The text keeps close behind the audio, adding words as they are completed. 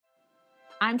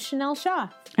I'm Chanel Shaw.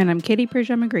 And I'm Katie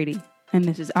Persia McGrady. And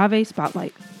this is Ave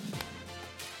Spotlight.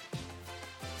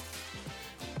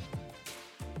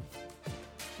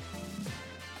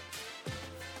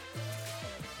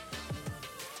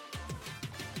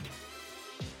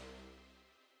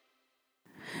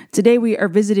 Today we are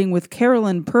visiting with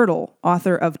Carolyn Pirtle,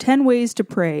 author of 10 Ways to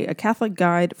Pray, a Catholic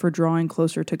Guide for Drawing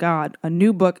Closer to God, a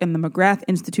new book in the McGrath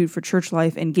Institute for Church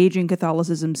Life Engaging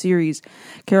Catholicism series.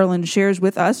 Carolyn shares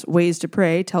with us ways to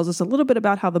pray, tells us a little bit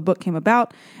about how the book came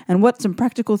about, and what some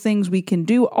practical things we can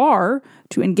do are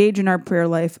to engage in our prayer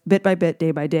life bit by bit,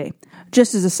 day by day.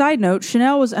 Just as a side note,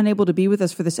 Chanel was unable to be with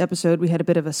us for this episode. We had a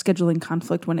bit of a scheduling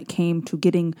conflict when it came to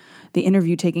getting the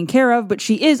interview taken care of, but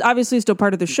she is obviously still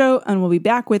part of the show and will be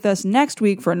back with us next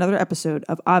week for another episode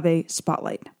of Ave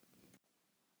Spotlight.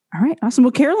 All right, awesome.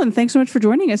 Well, Carolyn, thanks so much for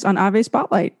joining us on Ave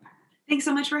Spotlight. Thanks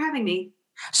so much for having me.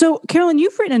 So, Carolyn,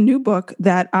 you've written a new book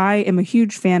that I am a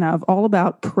huge fan of, all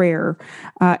about prayer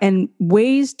and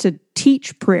ways to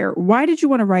teach prayer. Why did you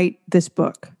want to write this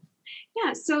book?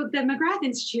 Yeah, so the McGrath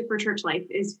Institute for Church Life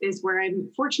is where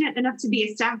I'm fortunate enough to be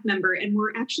a staff member. And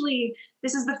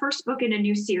this is the first book in a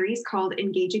new series called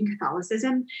Engaging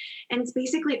Catholicism. And it's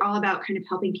basically all about kind of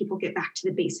helping people get back to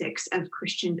the basics of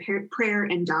Christian prayer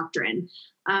and doctrine.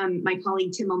 My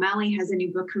colleague Tim O'Malley has a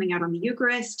new book coming out on the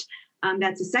Eucharist.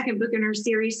 That's the second book in our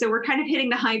series. So we're kind of hitting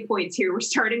the high points here. We're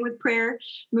starting with prayer,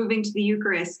 moving to the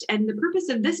Eucharist. And the purpose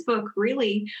of this book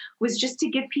really was just to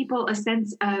give people a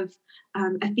sense of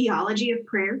a theology of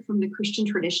prayer from the Christian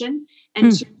tradition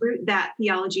and to root that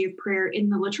theology of prayer in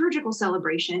the liturgical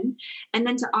celebration, and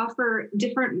then to offer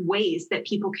different ways that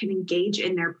people can engage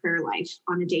in their prayer life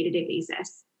on a day-to-day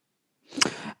basis.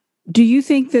 Do you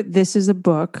think that this is a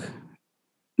book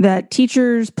that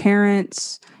teachers,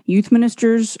 parents, youth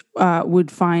ministers would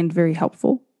find very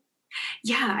helpful?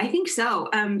 Yeah, I think so.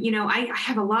 I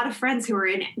have a lot of friends who are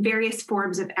in various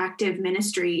forms of active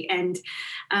ministry, and,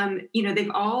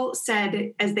 they've all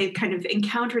said as they've kind of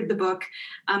encountered the book,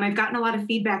 I've gotten a lot of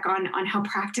feedback on how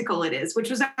practical it is, which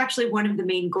was actually one of the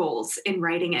main goals in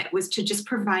writing it, was to just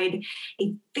provide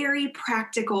a very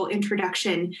practical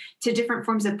introduction to different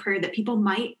forms of prayer that people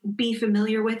might be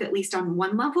familiar with, at least on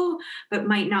one level, but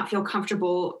might not feel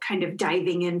comfortable kind of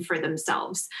diving in for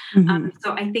themselves. Mm-hmm.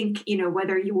 So I think,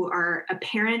 whether you are a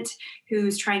parent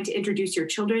who's trying to introduce your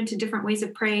children to different ways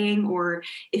of praying, or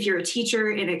if you're a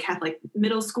teacher in a Catholic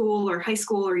middle school or high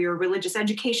school, or you're a religious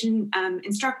education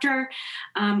instructor,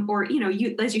 or,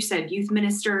 you, as you said, youth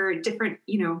minister, different,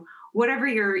 whatever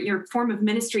your form of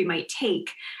ministry might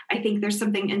take, I think there's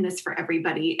something in this for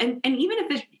everybody. And even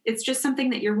if it's just something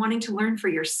that you're wanting to learn for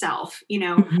yourself,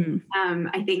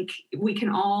 I think we can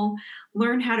all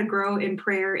learn how to grow in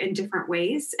prayer in different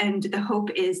ways. And the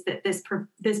hope is that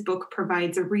this book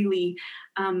provides a really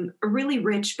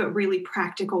rich but really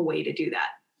practical way to do that.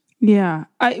 Yeah.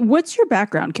 What's your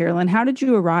background, Carolyn? How did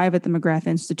you arrive at the McGrath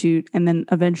Institute and then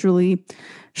eventually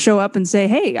show up and say,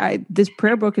 hey, this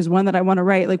prayer book is one that I want to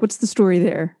write? Like, what's the story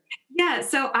there? Yeah,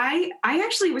 so I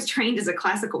actually was trained as a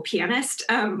classical pianist.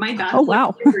 My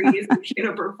bachelor's degree is in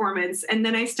piano performance, and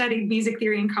then I studied music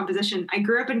theory and composition. I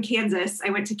grew up in Kansas.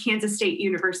 I went to Kansas State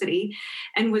University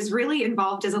and was really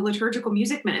involved as a liturgical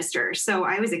music minister. So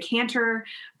I was a cantor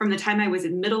from the time I was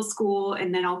in middle school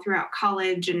and then all throughout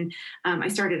college, and I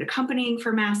started accompanying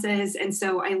for masses. And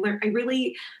so I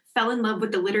really fell in love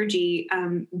with the liturgy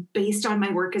based on my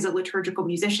work as a liturgical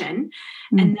musician.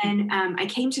 Mm-hmm. And then I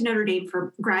came to Notre Dame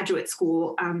for graduate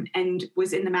school and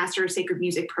was in the Master of Sacred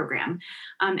Music program.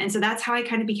 And so that's how I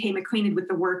kind of became acquainted with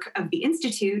the work of the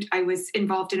Institute. I was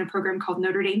involved in a program called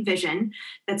Notre Dame Vision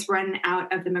that's run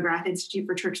out of the McGrath Institute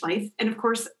for Church Life. And of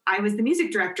course, I was the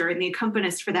music director and the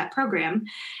accompanist for that program.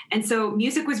 And so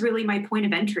music was really my point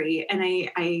of entry. And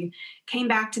I came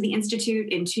back to the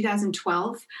Institute in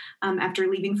 2012 after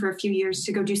leaving for a few years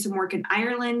to go do some work in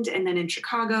Ireland and then in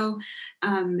Chicago.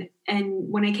 And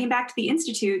when I came back to the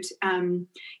Institute,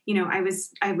 I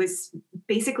was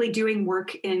basically doing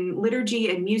work in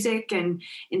liturgy and music and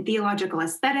in theological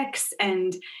aesthetics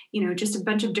and, just a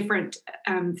bunch of different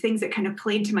things that kind of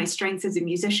played to my strengths as a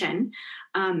musician.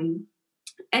 And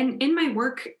in my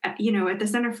work, at the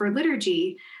Center for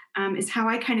Liturgy, is how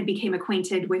I kind of became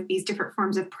acquainted with these different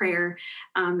forms of prayer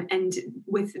and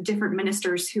with different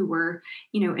ministers who were,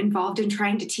 involved in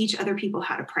trying to teach other people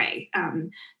how to pray.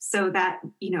 So that,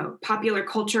 popular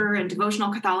culture and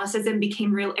devotional Catholicism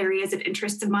became real areas of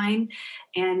interest of mine.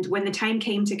 And when the time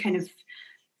came to kind of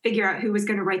figure out who was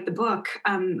going to write the book,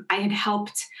 I had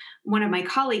helped one of my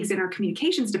colleagues in our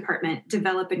communications department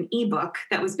develop an ebook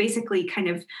that was basically kind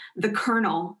of the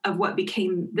kernel of what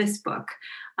became this book.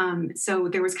 So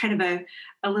there was kind of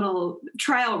a little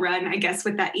trial run, I guess,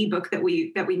 with that ebook that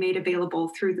we made available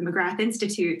through the McGrath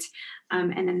Institute.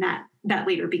 And then that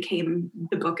later became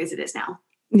the book as it is now.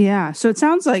 Yeah. So it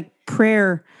sounds like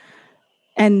prayer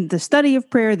and the study of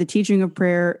prayer, the teaching of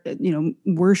prayer,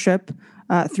 worship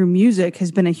through music has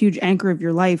been a huge anchor of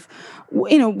your life.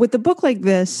 With a book like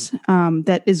this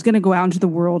that is going to go out into the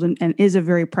world and is a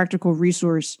very practical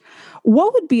resource,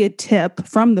 what would be a tip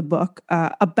from the book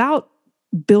about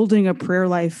building a prayer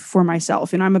life for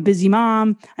myself? I'm a busy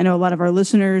mom. I know a lot of our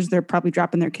listeners, they're probably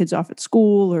dropping their kids off at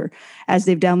school, or as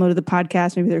they've downloaded the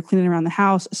podcast, maybe they're cleaning around the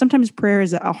house. Sometimes prayer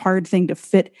is a hard thing to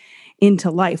fit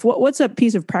into life. What's a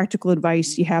piece of practical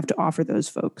advice you have to offer those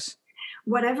folks?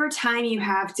 Whatever time you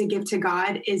have to give to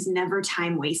God is never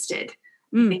time wasted.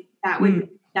 I think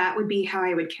that would be how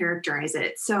I would characterize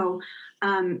it. So,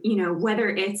 whether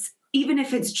it's, even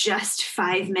if it's just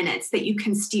 5 minutes that you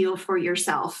can steal for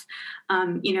yourself.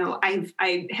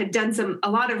 I had done a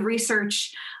lot of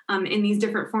research in these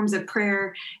different forms of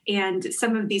prayer, and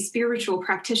some of these spiritual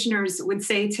practitioners would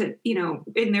say to,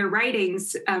 in their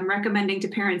writings, recommending to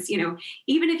parents,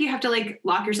 even if you have to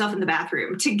lock yourself in the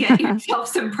bathroom to get yourself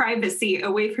some privacy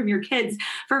away from your kids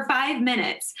for 5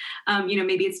 minutes,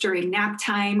 maybe it's during nap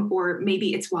time, or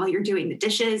maybe it's while you're doing the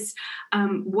dishes,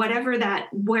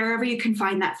 wherever you can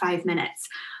find that 5 minutes.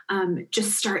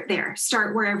 Just start there.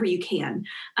 Start wherever you can.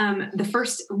 One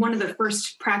of the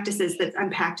first practices that's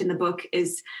unpacked in the book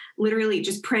is literally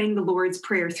just praying the Lord's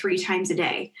Prayer 3 times a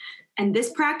day. And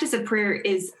this practice of prayer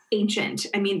is ancient.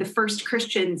 I mean, the first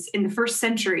Christians in the first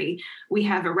century, we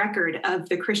have a record of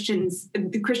the Christian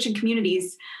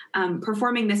communities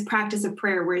performing this practice of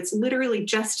prayer, where it's literally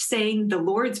just saying the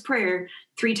Lord's Prayer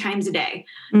 3 times a day.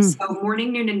 So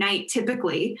morning, noon, and night,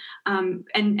 typically.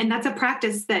 And that's a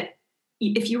practice that,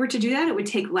 if you were to do that, it would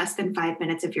take less than 5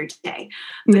 minutes of your day.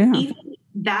 But even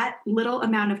that little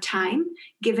amount of time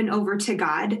given over to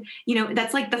God,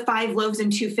 that's like the 5 loaves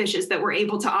and 2 fishes that we're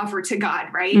able to offer to God,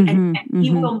 right? And He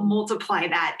will multiply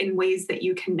that in ways that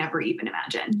you can never even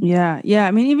imagine. Yeah. Yeah.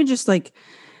 I mean, even just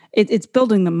it's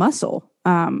building the muscle.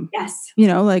 Yes.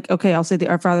 Okay, I'll say the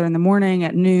Our Father in the morning,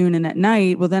 at noon, and at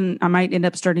night. Well, then I might end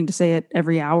up starting to say it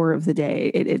every hour of the day.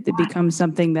 It becomes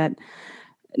something that,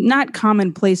 not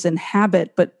commonplace in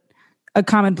habit, but a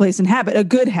commonplace in habit, a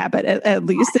good habit, at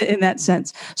least in that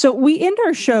sense. So we end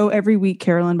our show every week,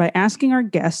 Carolyn, by asking our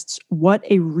guests what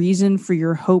a reason for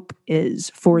your hope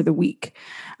is for the week.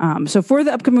 So for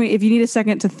the upcoming week, if you need a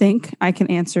second to think, I can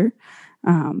answer.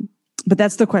 But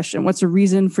that's the question. What's a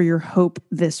reason for your hope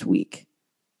this week?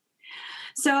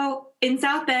 So in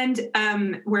South Bend,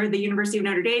 where the University of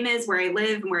Notre Dame is, where I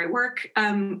live and where I work,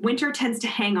 winter tends to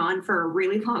hang on for a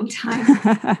really long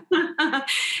time.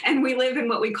 And we live in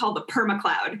what we call the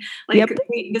permacloud.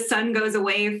 The sun goes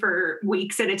away for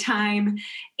weeks at a time,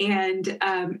 and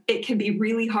it can be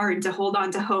really hard to hold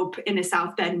on to hope in a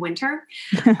South Bend winter.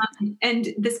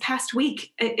 And this past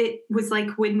week, it was like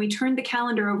when we turned the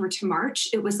calendar over to March,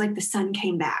 it was like the sun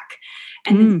came back.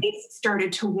 And the days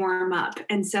started to warm up.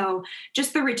 And so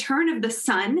just the return of the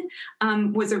sun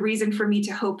was a reason for me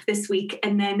to hope this week.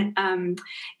 And then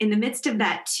in the midst of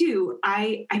that too,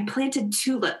 I planted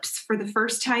tulips for the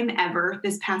first time ever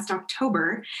this past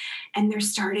October, and they're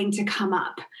starting to come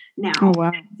up now. Oh,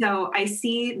 wow. So I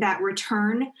see that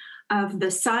return of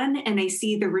the sun, and I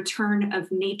see the return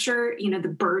of nature. The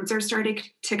birds are starting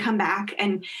to come back,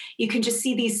 and you can just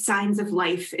see these signs of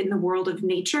life in the world of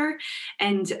nature.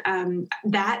 And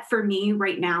that for me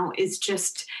right now it's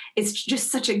just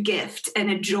such a gift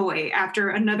and a joy after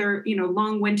another,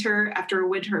 long winter, after a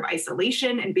winter of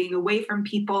isolation and being away from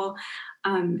people.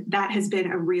 That has been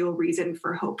a real reason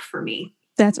for hope for me.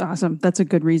 That's awesome. That's a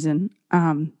good reason.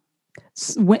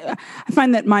 I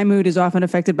find that my mood is often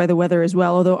affected by the weather as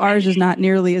well, although ours is not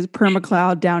nearly as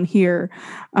permacloud down here.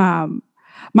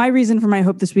 My reason for my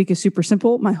hope this week is super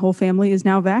simple. My whole family is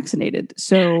now vaccinated.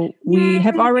 So we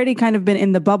have already kind of been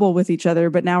in the bubble with each other,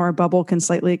 but now our bubble can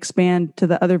slightly expand to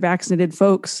the other vaccinated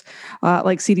folks,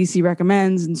 like CDC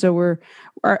recommends. And so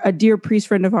a dear priest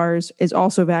friend of ours is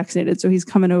also vaccinated. So he's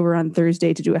coming over on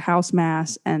Thursday to do a house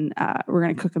mass, and we're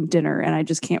going to cook him dinner. And I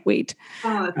just can't wait.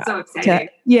 Oh, it's so exciting.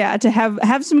 To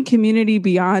have some community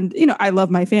beyond, I love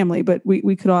my family, but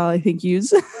we could all, I think,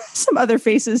 use some other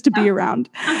faces to be around.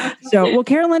 So, well,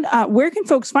 Carolyn, where can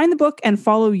folks find the book and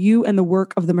follow you and the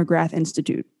work of the McGrath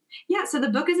Institute? Yeah, so the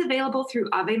book is available through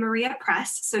Ave Maria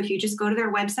Press. So if you just go to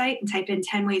their website and type in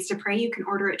 10 Ways to Pray, you can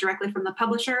order it directly from the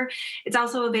publisher. It's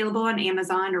also available on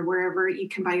Amazon or wherever you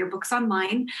can buy your books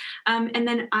online. And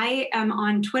then I am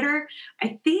on Twitter.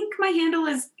 I think my handle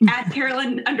is at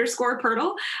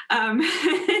Carolyn_Pirtle.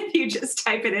 If you just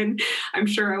type it in, I'm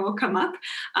sure I will come up.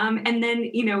 And then,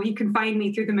 you can find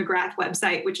me through the McGrath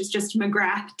website, which is just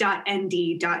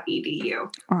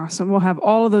mcgrath.nd.edu. Awesome. We'll have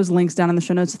all of those links down in the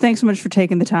show notes. Thanks so much for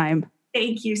taking the time.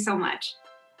 Thank you so much.